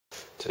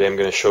Today I'm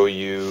going to show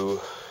you,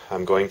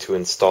 I'm going to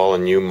install a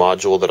new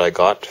module that I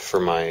got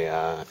for my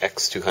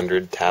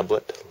X200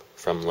 tablet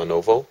from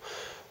Lenovo.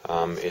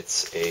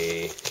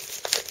 I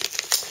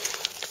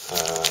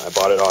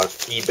bought it on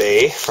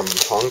eBay from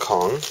Hong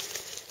Kong,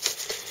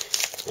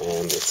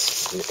 and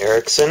it's an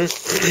Ericsson.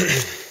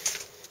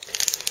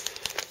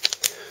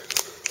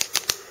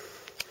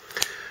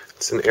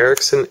 It's an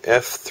Ericsson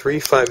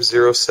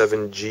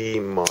F3507g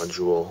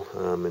module,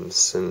 and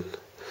it's an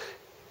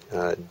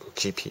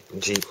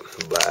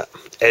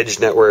Edge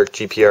network,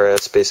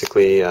 GPRS,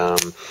 basically.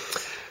 I'm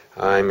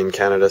in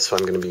Canada, so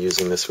I'm going to be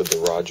using this with the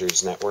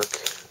Rogers network.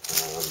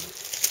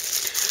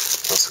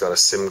 Also got a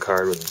SIM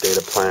card with data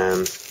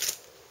plan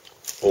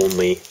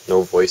only,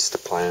 no voice to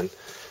plan.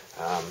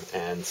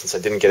 And since I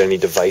didn't get any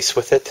device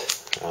with it,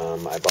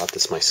 I bought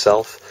this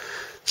myself.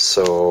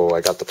 So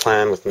I got the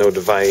plan with no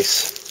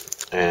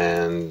device,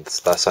 and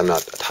thus I'm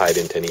not tied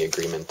into any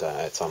agreement.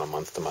 It's on a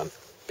month-to-month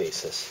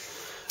basis.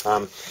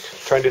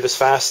 Try and do this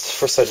fast.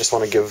 First, I just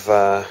want to give,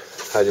 I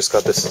just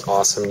got this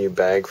awesome new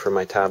bag for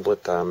my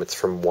tablet. It's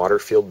from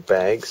Waterfield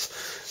Bags,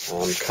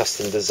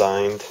 custom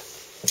designed.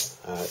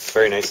 It's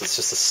very nice. It's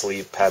just a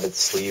sleeve, padded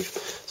sleeve,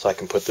 so I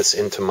can put this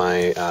into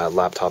my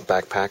laptop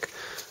backpack.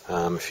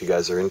 If you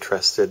guys are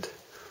interested,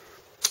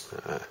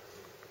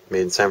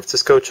 made in San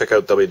Francisco, check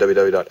out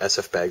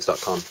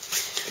www.sfbags.com.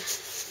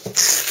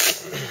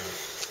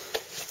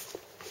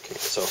 Okay,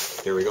 so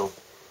here we go.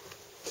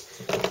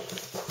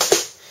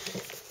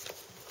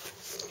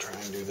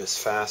 Do this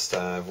fast.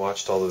 I've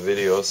watched all the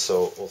videos,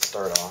 so we'll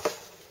start off.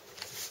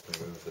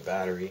 Remove the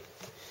battery.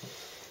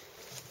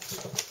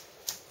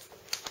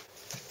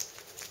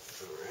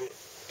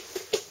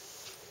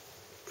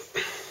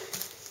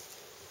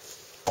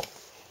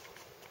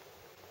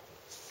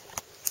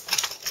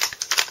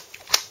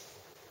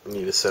 Alright.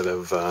 Need a set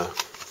of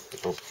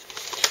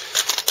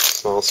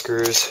small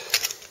screws,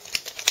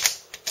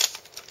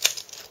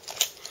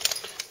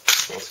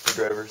 small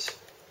screwdrivers.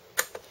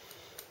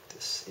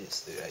 This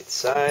is the right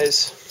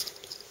size.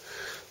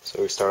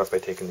 So we start off by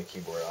taking the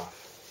keyboard off.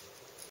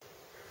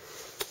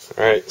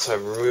 Alright, so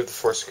I've removed the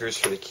 4 screws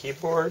for the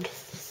keyboard.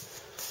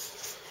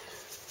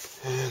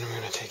 And I'm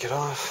going to take it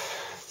off.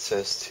 It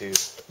says to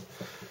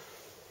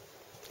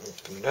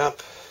open it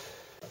up.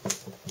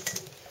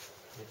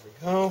 There we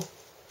go.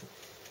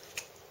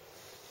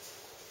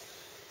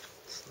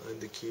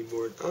 Slide the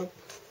keyboard up.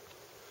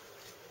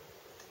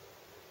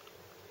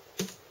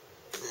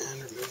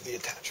 And remove the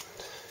attachment.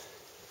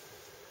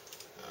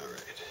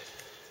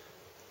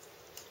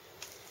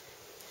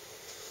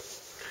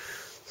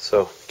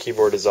 So,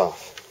 keyboard is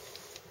off.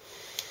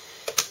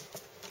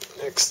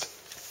 Next,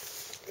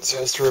 it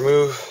says to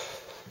remove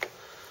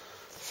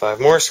 5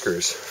 more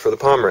screws for the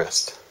palm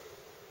rest.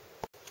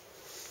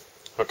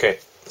 Okay,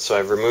 so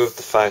I've removed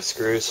the 5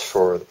 screws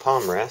for the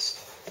palm rest.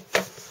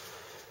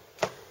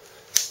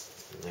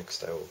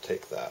 Next, I will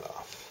take that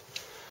off.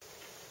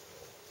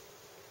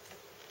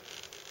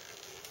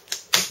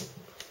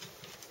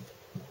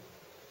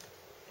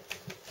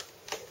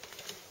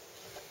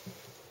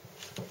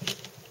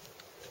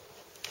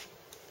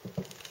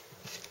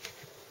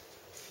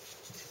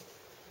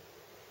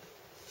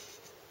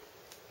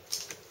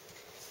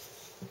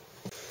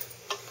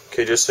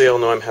 Okay, just so you all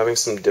know, I'm having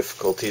some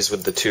difficulties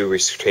with the 2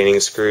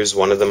 retaining screws.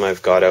 One of them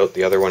I've got out,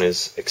 the other one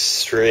is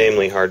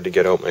extremely hard to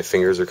get out. My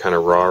fingers are kind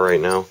of raw right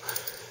now.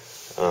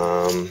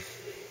 I'm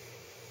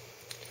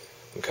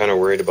kind of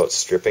worried about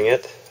stripping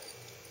it,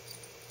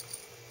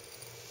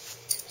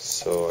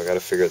 so I got to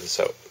figure this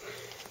out.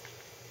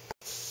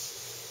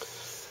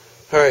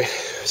 Alright,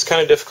 it's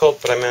kind of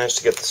difficult, but I managed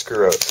to get the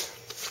screw out.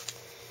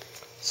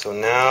 So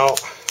now,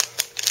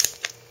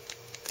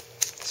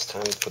 it's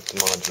time to put the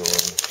module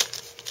in.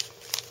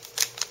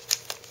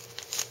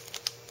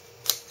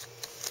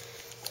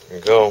 There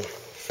we go,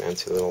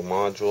 fancy little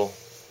module.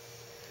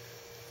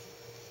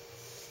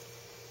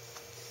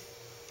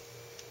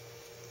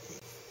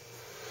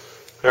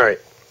 Alright,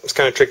 it's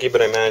kind of tricky,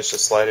 but I managed to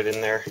slide it in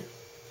there.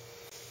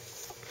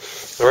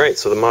 Alright,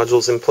 so the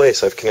module's in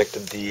place. I've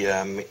connected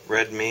the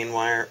red main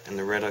wire and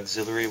the red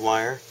auxiliary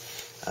wire.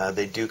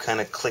 They do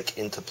kind of click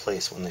into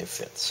place when they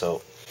fit.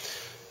 So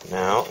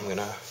now I'm going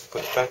to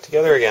put it back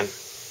together again.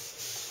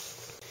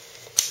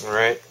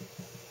 Alright,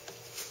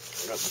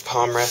 I've got the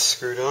palm rest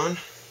screwed on.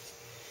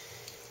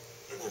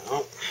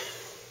 Now,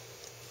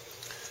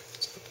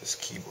 let's put this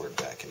keyboard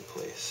back in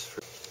place.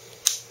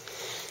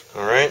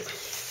 Alright,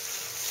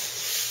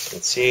 you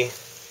can see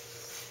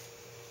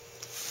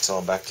it's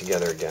all back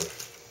together again.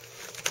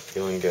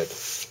 Feeling good.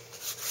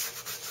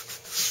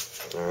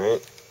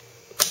 Alright,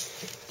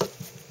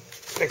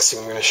 next thing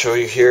I'm going to show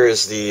you here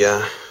is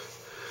the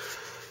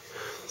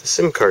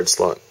SIM card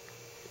slot.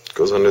 It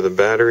goes under the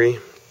battery,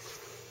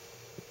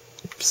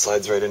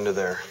 slides right into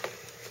there.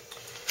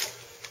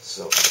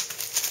 So,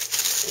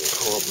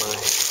 pull up my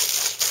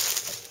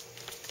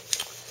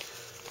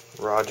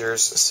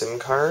Rogers SIM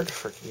card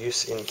for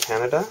use in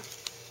Canada.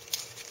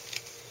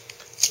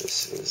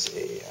 This is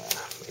a,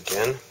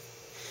 again,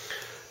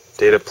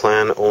 data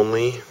plan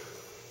only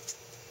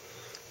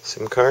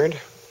SIM card.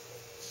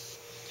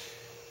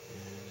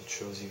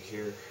 shows you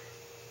here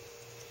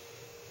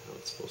how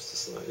it's supposed to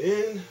slide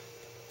in. And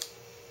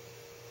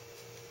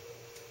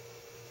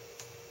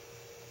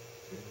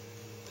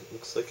it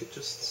looks like it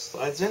just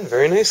slides in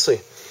very nicely.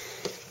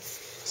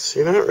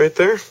 See that right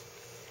there?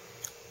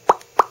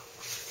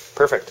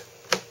 Perfect.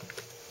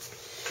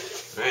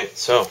 Alright,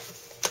 so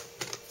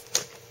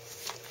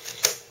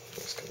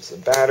next comes the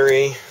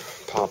battery.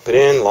 Pop it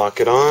in,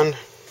 lock it on.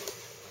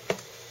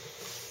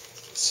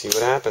 See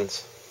what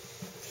happens.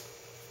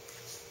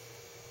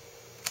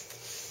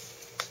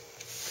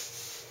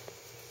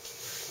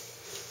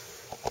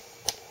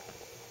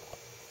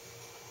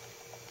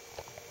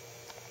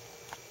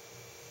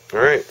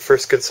 Alright,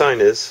 first good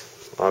sign is,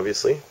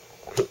 obviously,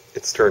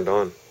 it's turned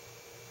on.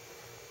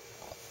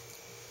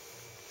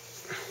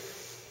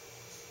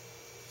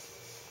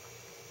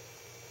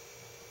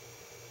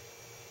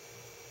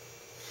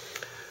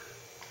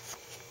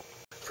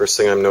 First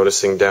thing I'm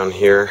noticing down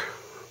here,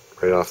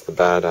 right off the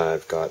bat,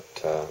 I've got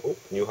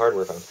new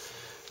hardware found.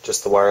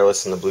 Just the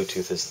wireless and the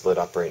Bluetooth is lit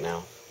up right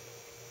now.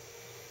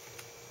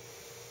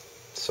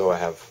 So I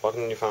have,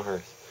 welcome to Newfound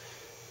Hearth.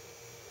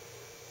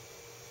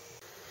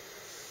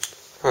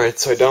 Alright,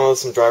 so I downloaded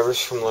some drivers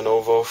from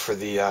Lenovo for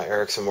the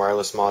Ericsson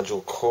Wireless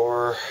Module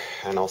core,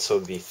 and also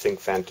the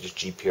Thinkpad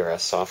GPRS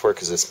software,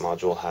 because this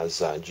module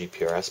has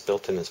GPRS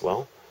built in as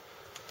well.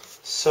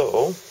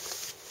 So,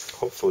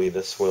 hopefully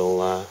this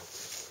will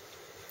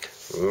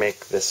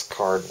make this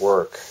card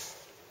work.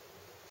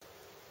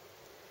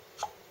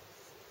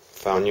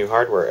 Found new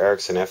hardware,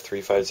 Ericsson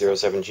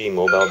F3507g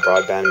Mobile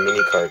Broadband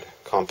Mini Card,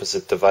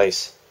 composite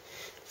device.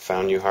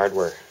 Found new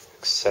hardware,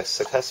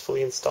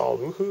 successfully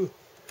installed, woohoo!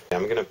 Yeah,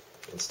 I'm going to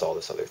install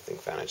this other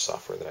Thinkpad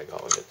software that I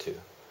got with it too.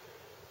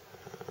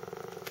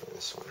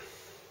 This one.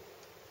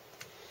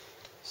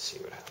 See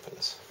what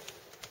happens.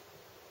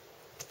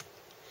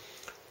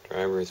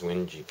 Drivers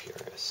win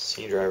GPRS.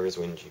 C drivers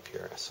win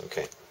GPRS.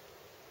 Okay.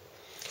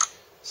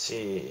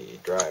 C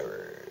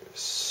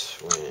drivers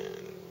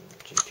win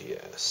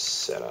GPS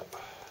setup.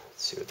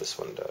 Let's see what this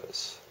one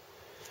does.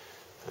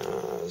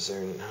 Is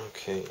there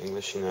okay,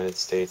 English United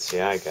States?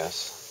 Yeah, I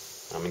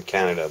guess. I'm in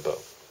Canada, but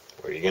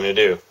what are you gonna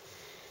do?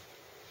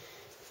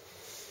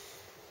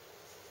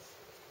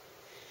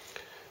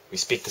 We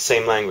speak the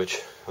same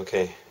language.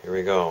 Okay, here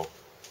we go.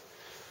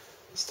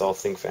 Install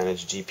Thinkpad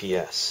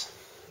GPS.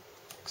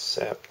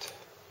 Accept.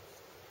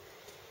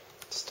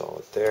 Install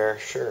it there.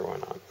 Sure, why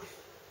not?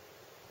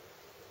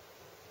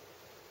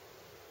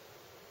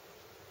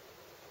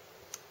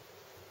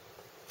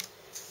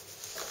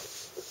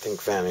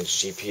 Thinkpad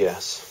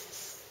GPS.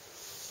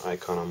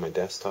 Icon on my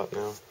desktop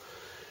now.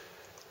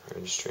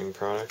 Registering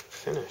product.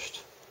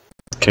 Finished.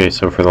 Okay,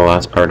 so for the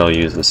last part I'll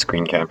use the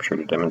screen capture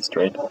to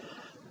demonstrate.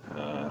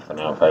 So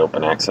now if I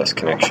open access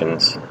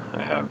connections,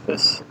 I have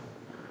this,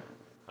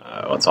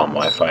 well, it's on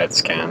Wi-Fi, it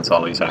scans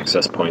all these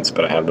access points,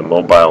 but I have the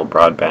mobile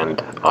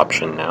broadband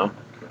option now.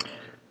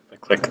 If I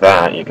click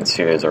that, you can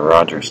see there's a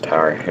Rogers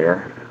tower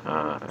here,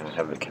 and I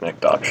have the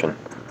connect option.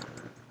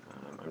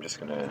 I'm just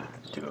going to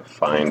do a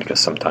find, because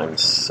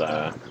sometimes,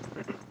 I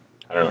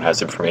don't know, it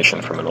has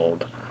information from an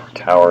old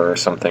tower or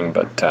something,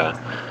 but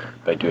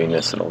by doing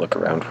this it'll look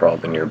around for all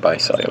the nearby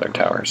cellular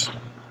towers.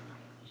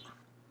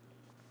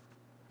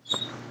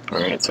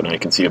 Alright, so now you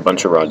can see a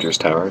bunch of Rogers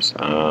towers.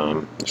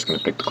 I'm just going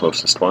to pick the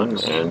closest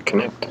one and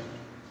connect.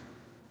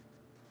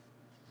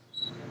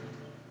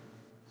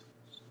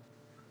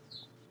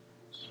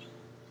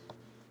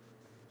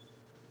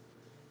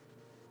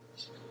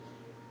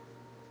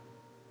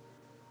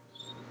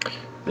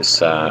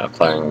 This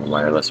applying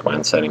wireless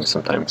WAN settings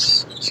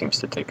sometimes seems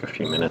to take a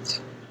few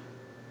minutes,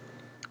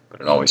 but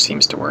it always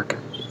seems to work,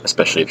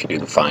 especially if you do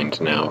the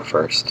find now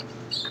first.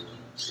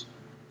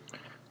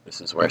 This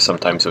is where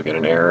sometimes you'll get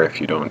an error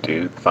if you don't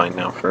do find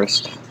now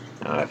first.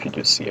 If you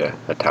just see a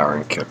tower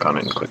and click on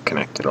it and click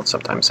connect, it'll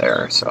sometimes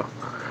error, so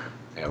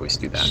I always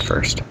do that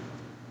first.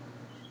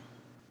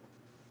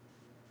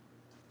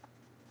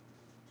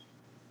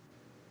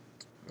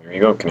 There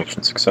you go,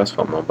 connection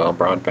successful, mobile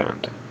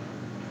broadband.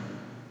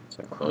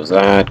 So close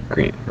that,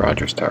 green,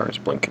 Rogers tower is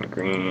blinking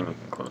green, you can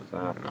close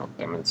that and I'll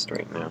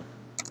demonstrate now.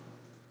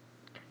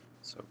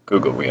 So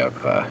Google, we have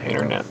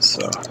internet,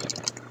 so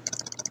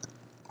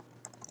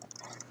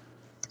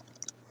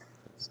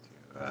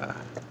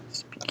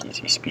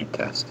speakeasy speed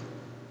test.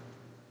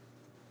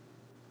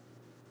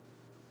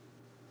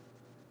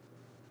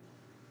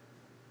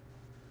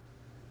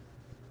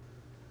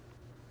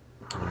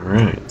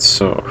 Alright,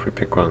 so if we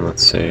pick one,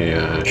 let's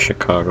say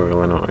Chicago,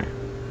 Illinois.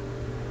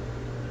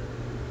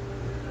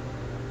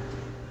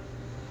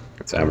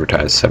 It's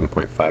advertised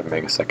 7.5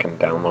 megasecond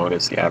download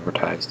is the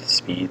advertised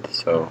speed,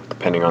 so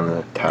depending on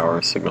the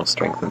tower signal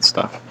strength and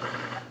stuff,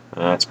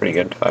 it's pretty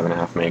good,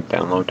 5.5 meg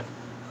download.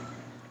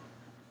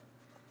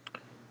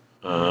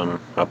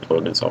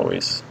 Upload is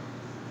always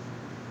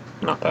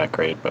not that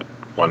great, but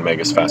 1 meg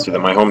is faster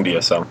than my home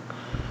DSL.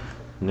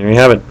 And there you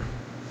have it.